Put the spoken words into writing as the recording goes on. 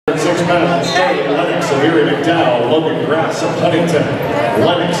pounds, Charlie Lennox of Erie McDowell, Logan Grass of Huntington.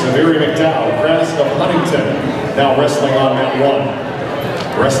 Lennox of Erie McDowell, Grass of Huntington. Now wrestling on mat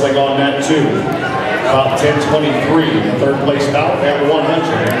 1. Wrestling on mat 2. About 10:23, the third place bout at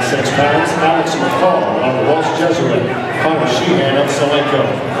 106 pounds. Alex McCall of Walsh Jesuit, Connor Sheehan of Solenko.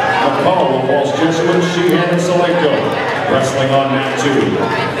 McCall of Walsh Jesuit, Sheehan of Solenko. Wrestling on mat 2.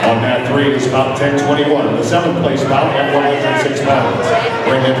 On mat 3 is about 10:21, the seventh place bout at 106 pounds.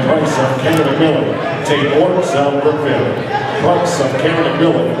 Bring in Price of Canada Millet, Tate Orts of Brookville. Price of Canada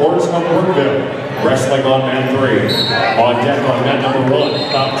Millet, Orts of Brookville. Wrestling on mat 3. On deck on mat number 1,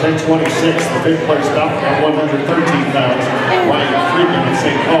 about 10:26, the fifth place bout at 113 pounds. Ryan Friedman of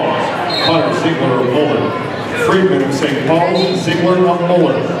St. Paul's, Connor Ziegler of Muller. Friedman of St. Paul's, Ziegler of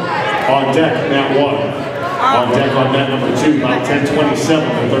Muller. On deck, mat 1. On deck on mat number 2, about 10:27,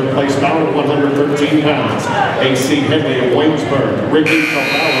 the third place bout at 113 pounds. A.C. Henley of Waynesburg, Ricky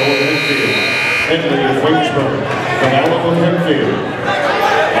Cavallo of Enfield. Henley of Waynesburg, Cavallo of Enfield.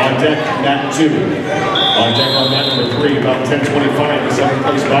 On deck, mat 2. On deck on mat number 3, about 10:25, the seventh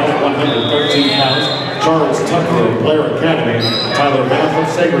place bout at 113 pounds. Charles Tucker of Blair Academy, Tyler Bath of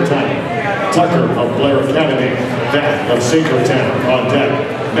Sagertown. Tucker of Blair Academy, Bath of Sagertown. On deck,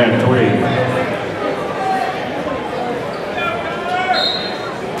 mat 3.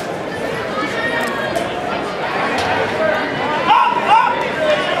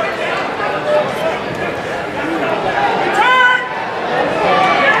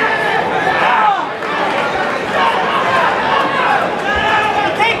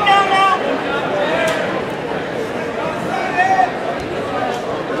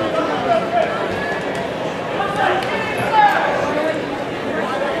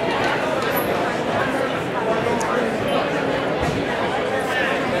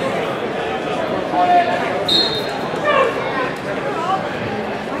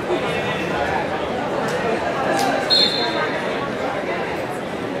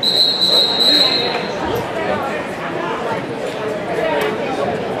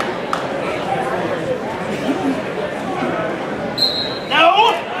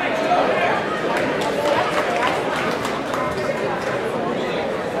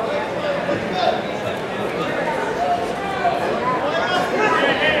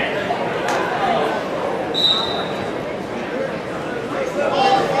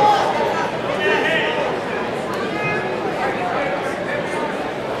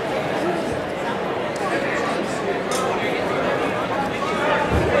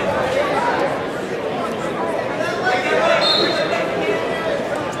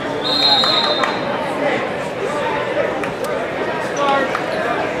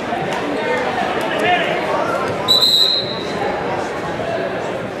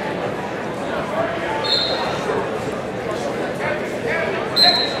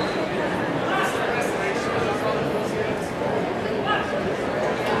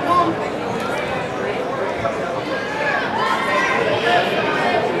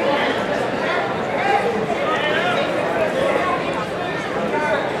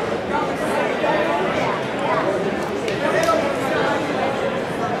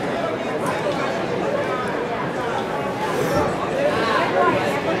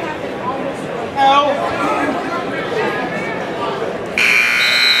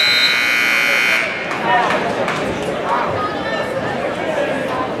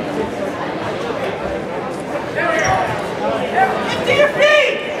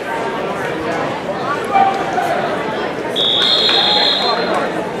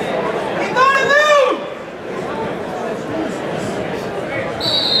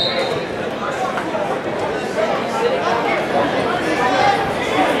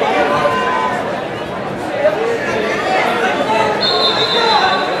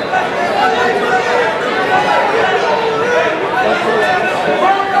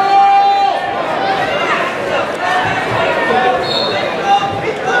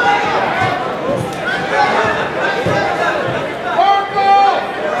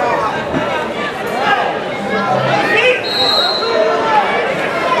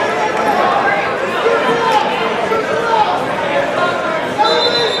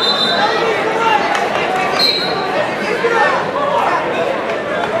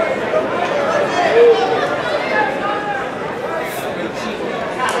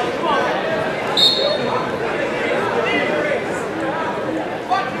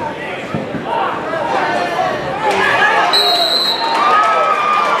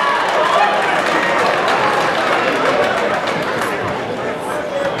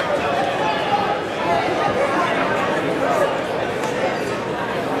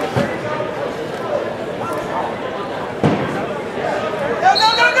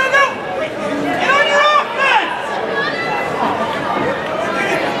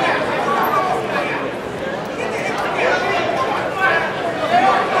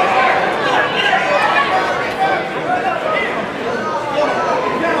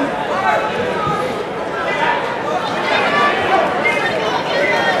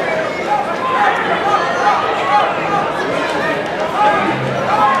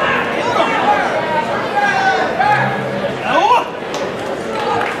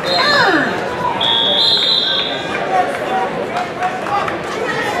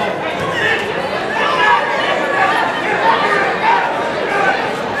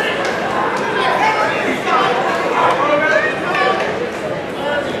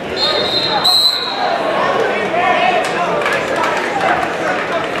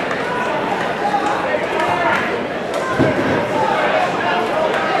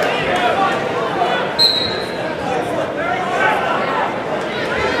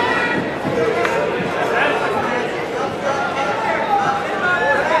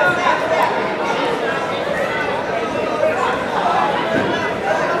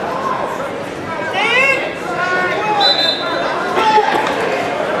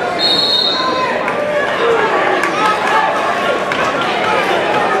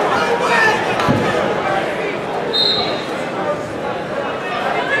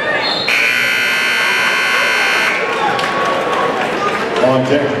 On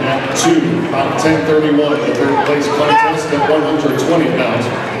deck at 2, about 10:31, the third place contest at 120 pounds.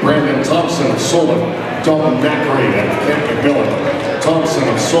 Brandon Thompson of Solon, Dalton Macri of Cannon McMillan. Thompson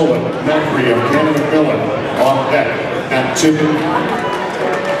of Solon, Macri of Cannon McMillan. On deck at 2.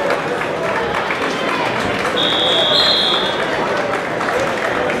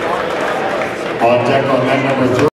 On deck on that number 3.